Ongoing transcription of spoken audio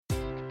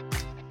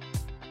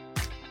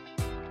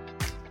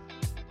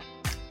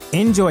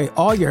Enjoy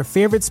all your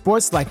favorite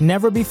sports like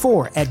never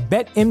before at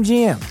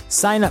BetMGM.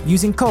 Sign up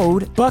using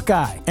code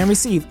Buckeye and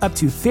receive up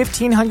to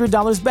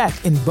 $1,500 back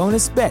in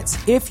bonus bets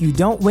if you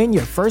don't win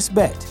your first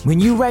bet. When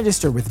you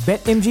register with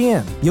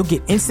BetMGM, you'll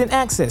get instant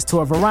access to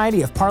a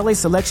variety of parlay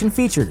selection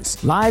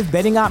features, live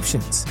betting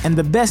options, and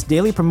the best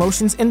daily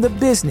promotions in the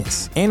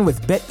business. And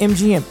with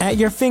BetMGM at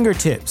your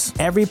fingertips,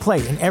 every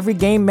play and every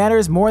game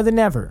matters more than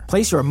ever.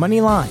 Place your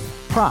money line,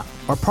 prop,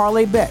 or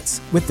parlay bets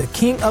with the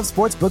king of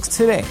sportsbooks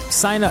today.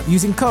 Sign up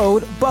using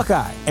code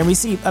Buckeye and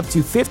receive up to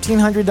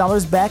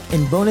 $1,500 back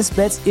in bonus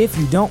bets if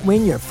you don't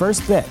win your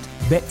first bet.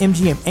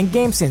 BetMGM and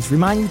GameSense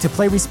remind you to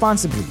play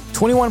responsibly.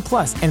 21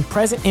 plus and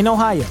present in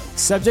Ohio,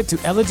 subject to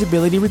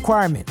eligibility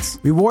requirements.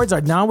 Rewards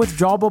are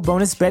non-withdrawable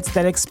bonus bets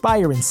that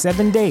expire in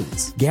 7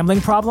 days. Gambling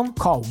problem?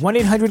 Call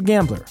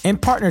 1-800-GAMBLER. In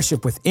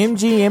partnership with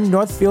MGM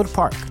Northfield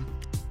Park.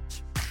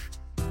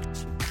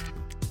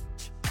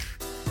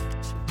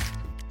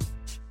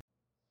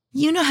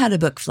 You know how to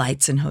book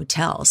flights and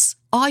hotels.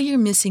 All you're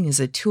missing is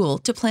a tool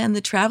to plan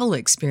the travel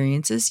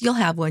experiences you'll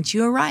have once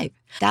you arrive.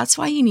 That's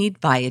why you need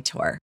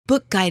Viator.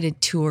 Book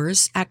guided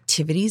tours,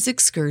 activities,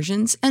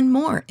 excursions, and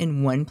more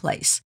in one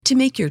place to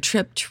make your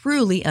trip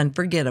truly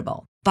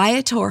unforgettable.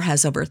 Viator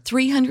has over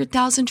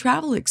 300,000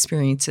 travel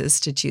experiences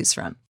to choose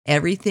from.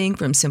 Everything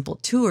from simple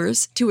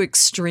tours to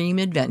extreme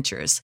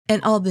adventures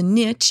and all the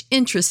niche,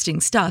 interesting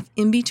stuff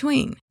in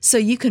between. So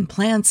you can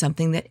plan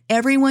something that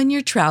everyone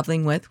you're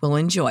traveling with will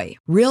enjoy.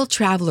 Real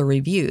traveler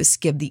reviews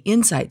give the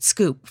inside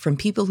scoop from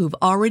people who've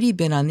already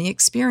been on the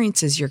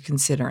experiences you're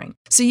considering.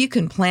 So you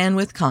can plan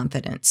with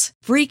confidence.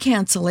 Free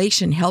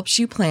cancellation helps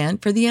you plan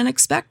for the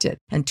unexpected.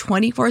 And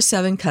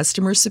 24/7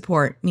 customer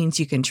support means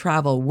you can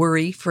travel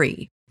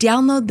worry-free.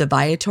 Download the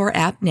Viator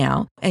app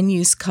now and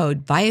use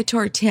code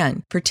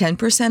Viator10 for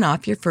 10%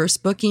 off your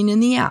first booking in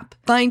the app.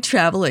 Find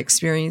travel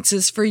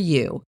experiences for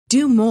you.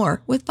 Do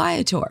more with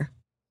Viator.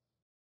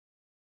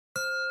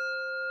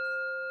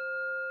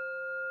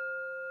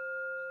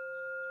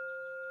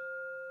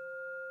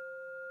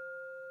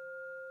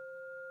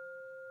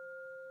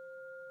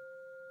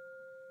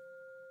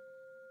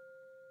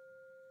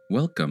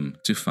 Welcome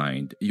to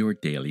Find Your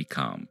Daily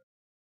Calm,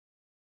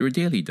 your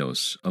daily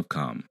dose of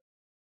calm.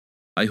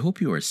 I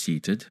hope you are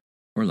seated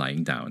or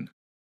lying down.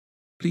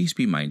 Please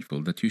be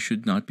mindful that you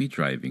should not be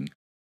driving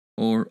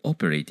or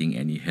operating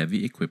any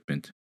heavy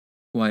equipment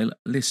while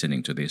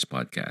listening to this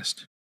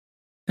podcast.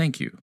 Thank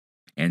you,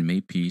 and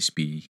may peace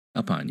be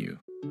upon you.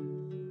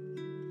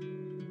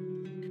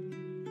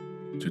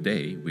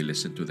 Today, we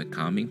listen to the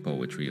calming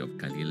poetry of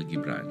Khalil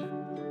Gibran.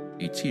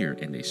 A Tear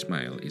and a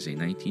Smile is a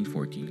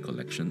 1914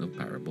 collection of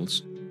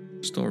parables,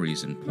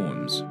 stories, and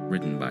poems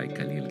written by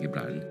Khalil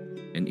Gibran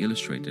and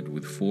illustrated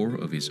with 4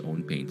 of his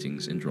own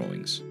paintings and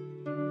drawings.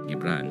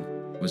 Gibran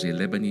was a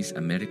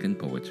Lebanese-American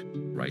poet,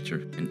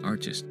 writer, and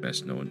artist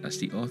best known as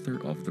the author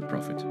of The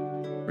Prophet,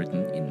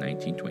 written in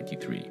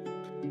 1923,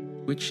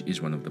 which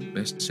is one of the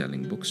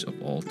best-selling books of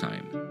all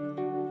time.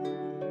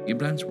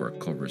 Gibran's work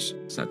covers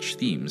such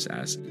themes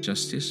as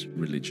justice,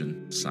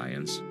 religion,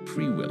 science,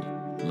 free will,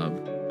 love,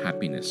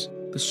 happiness,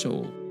 the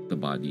soul, the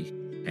body,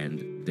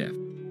 and death.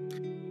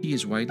 He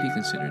is widely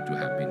considered to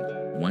have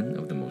been one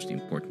of the most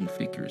important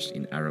figures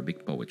in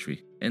Arabic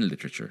poetry and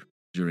literature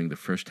during the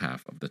first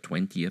half of the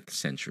 20th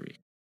century.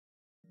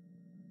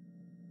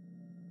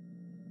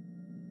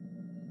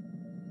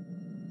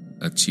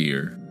 A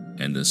Tear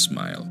and a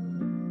Smile.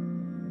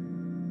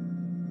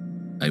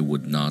 I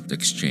would not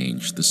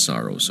exchange the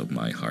sorrows of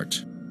my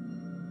heart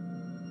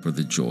for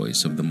the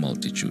joys of the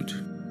multitude,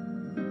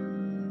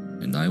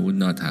 and I would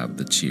not have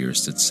the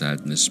tears that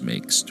sadness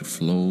makes to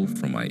flow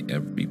from my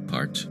every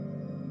part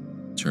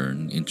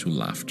turn into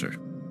laughter.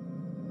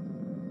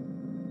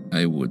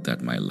 I would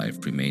that my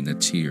life remain a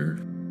tear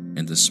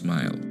and a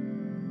smile,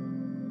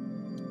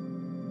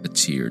 a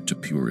tear to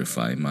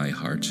purify my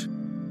heart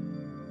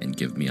and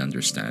give me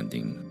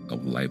understanding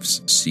of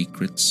life's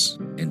secrets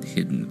and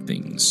hidden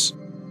things,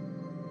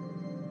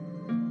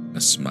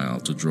 a smile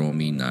to draw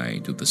me nigh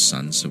to the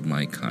sons of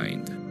my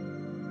kind,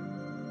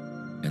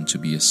 and to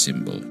be a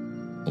symbol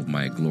of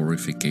my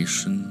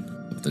glorification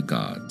of the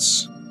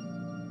gods,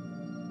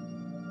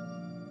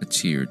 a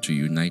tear to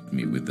unite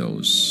me with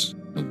those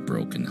of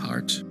broken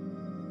heart,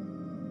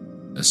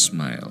 a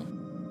smile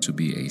to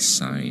be a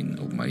sign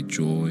of my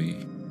joy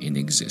in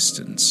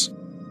existence.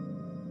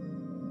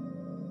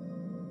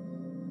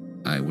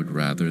 I would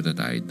rather that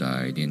I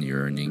died in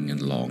yearning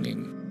and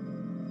longing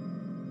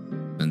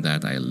than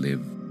that I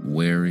live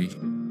weary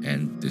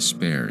and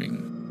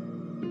despairing.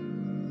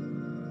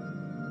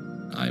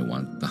 I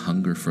want the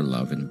hunger for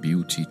love and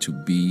beauty to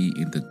be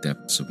in the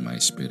depths of my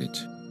spirit,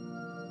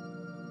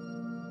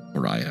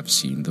 for I have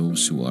seen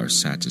those who are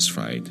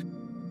satisfied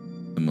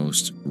the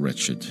most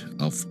wretched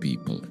of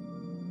people.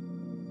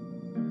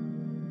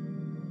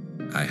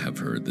 I have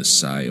heard the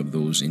sigh of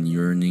those in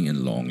yearning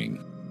and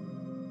longing,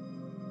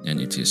 and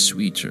it is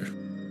sweeter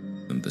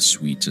than the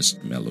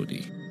sweetest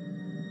melody.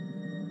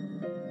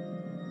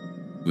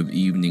 With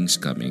evening's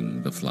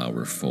coming, the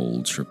flower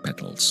folds her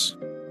petals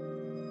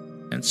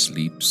and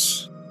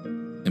sleeps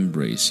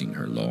embracing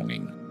her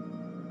longing.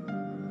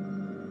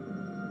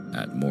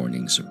 At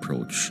morning's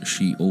approach,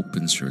 she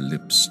opens her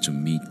lips to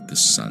meet the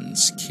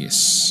sun's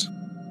kiss.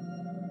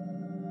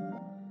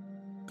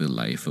 The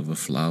life of a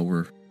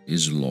flower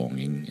is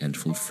longing and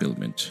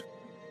fulfillment,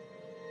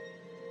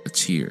 a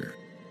tear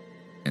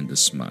and a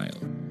smile.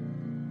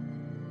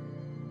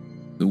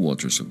 The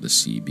waters of the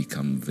sea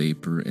become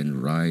vapor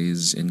and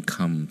rise and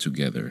come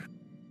together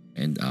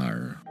and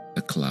are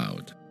a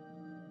cloud.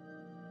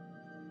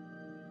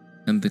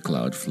 And the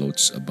cloud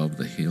floats above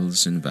the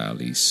hills and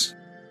valleys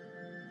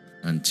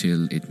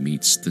until it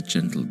meets the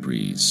gentle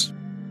breeze,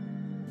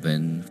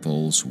 then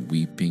falls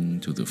weeping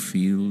to the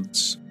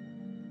fields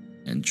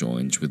and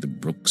joins with the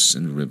brooks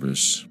and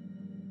rivers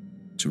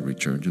to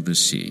return to the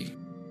sea,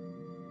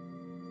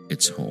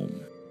 its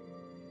home.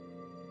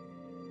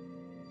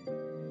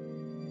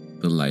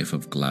 The life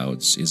of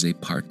clouds is a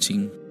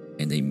parting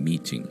and a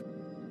meeting,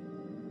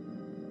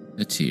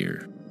 a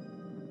tear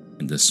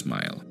and a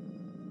smile.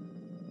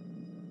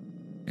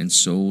 And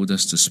so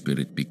does the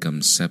spirit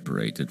become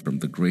separated from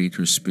the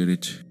greater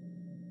spirit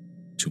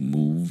to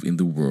move in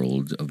the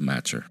world of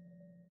matter,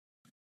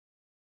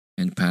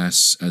 and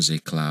pass as a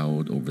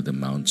cloud over the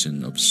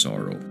mountain of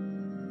sorrow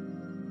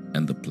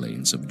and the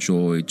plains of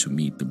joy to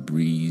meet the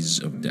breeze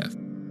of death,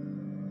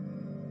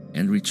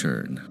 and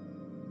return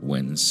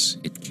whence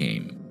it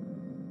came,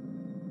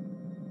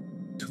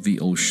 to the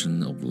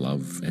ocean of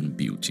love and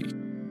beauty,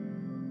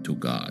 to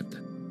God.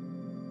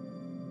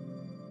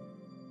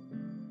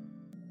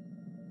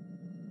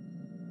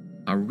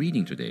 Our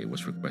reading today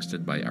was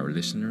requested by our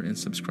listener and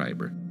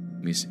subscriber,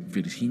 Miss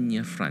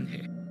Virginia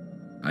Franje.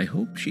 I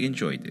hope she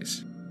enjoyed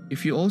this.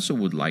 If you also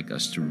would like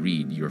us to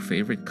read your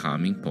favorite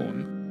calming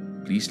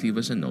poem, please leave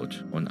us a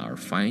note on our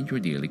Find Your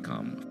Daily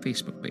Calm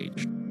Facebook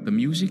page. The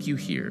music you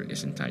hear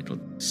is entitled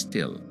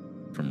Still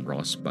from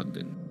Ross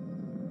Bugden.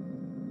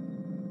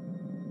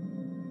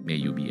 May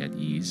you be at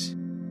ease,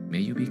 may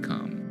you be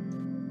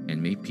calm,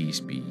 and may peace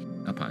be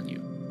upon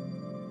you.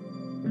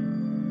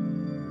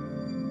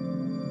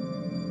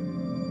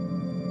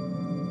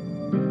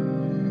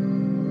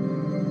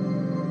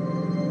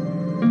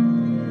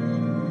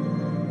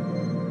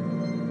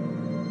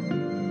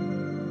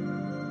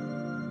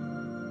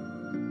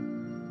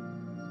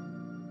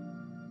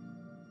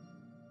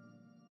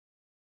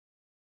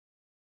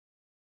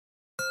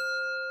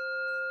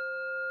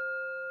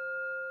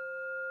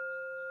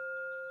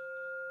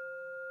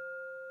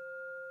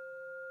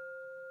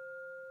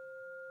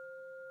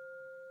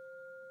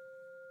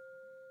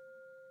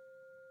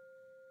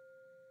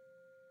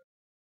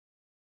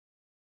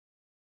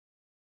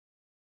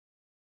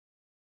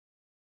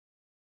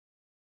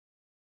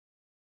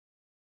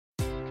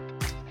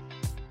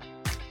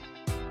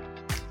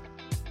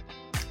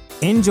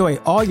 Enjoy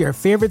all your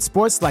favorite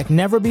sports like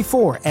never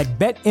before at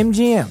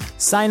BetMGM.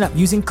 Sign up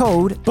using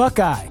code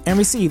Buckeye and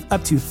receive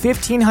up to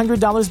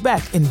 $1,500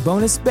 back in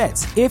bonus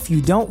bets if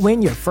you don't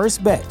win your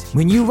first bet.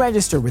 When you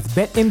register with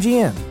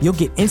BetMGM, you'll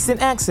get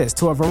instant access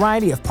to a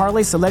variety of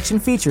parlay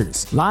selection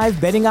features, live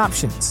betting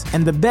options,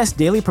 and the best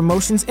daily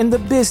promotions in the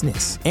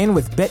business. And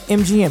with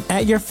BetMGM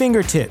at your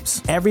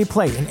fingertips, every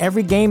play and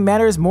every game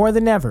matters more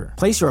than ever.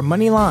 Place your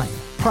money line,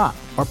 prop,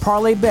 or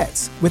parlay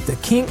bets with the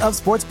king of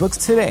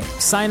sportsbooks today.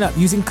 Sign up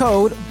using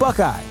code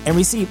Buckeye and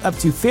receive up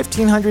to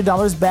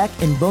 $1,500 back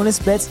in bonus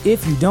bets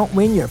if you don't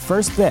win your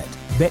first bet.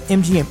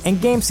 BetMGM and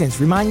GameSense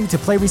remind you to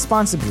play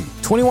responsibly.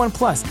 21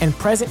 plus and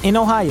present in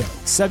Ohio,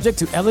 subject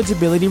to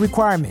eligibility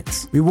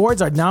requirements.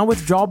 Rewards are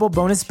non-withdrawable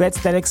bonus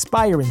bets that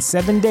expire in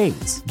 7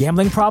 days.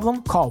 Gambling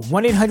problem? Call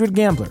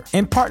 1-800-GAMBLER.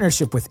 In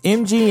partnership with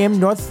MGM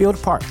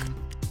Northfield Park.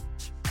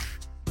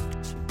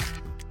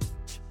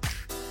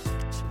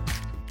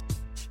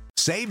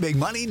 Save big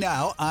money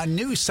now on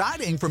new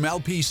siding from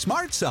LP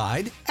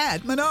SmartSide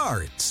at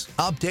Menards.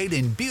 Update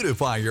and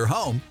beautify your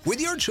home with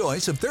your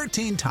choice of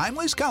 13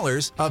 timeless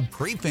colors of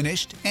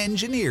pre-finished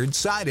engineered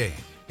siding.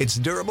 It's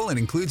durable and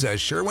includes a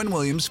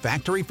Sherwin-Williams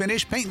factory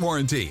finish paint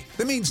warranty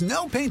that means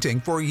no painting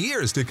for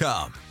years to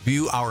come.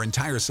 View our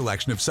entire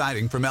selection of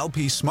siding from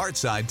LP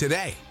SmartSide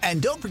today.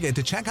 And don't forget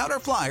to check out our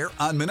flyer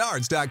on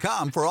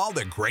Menards.com for all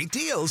the great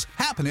deals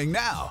happening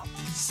now.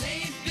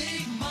 Save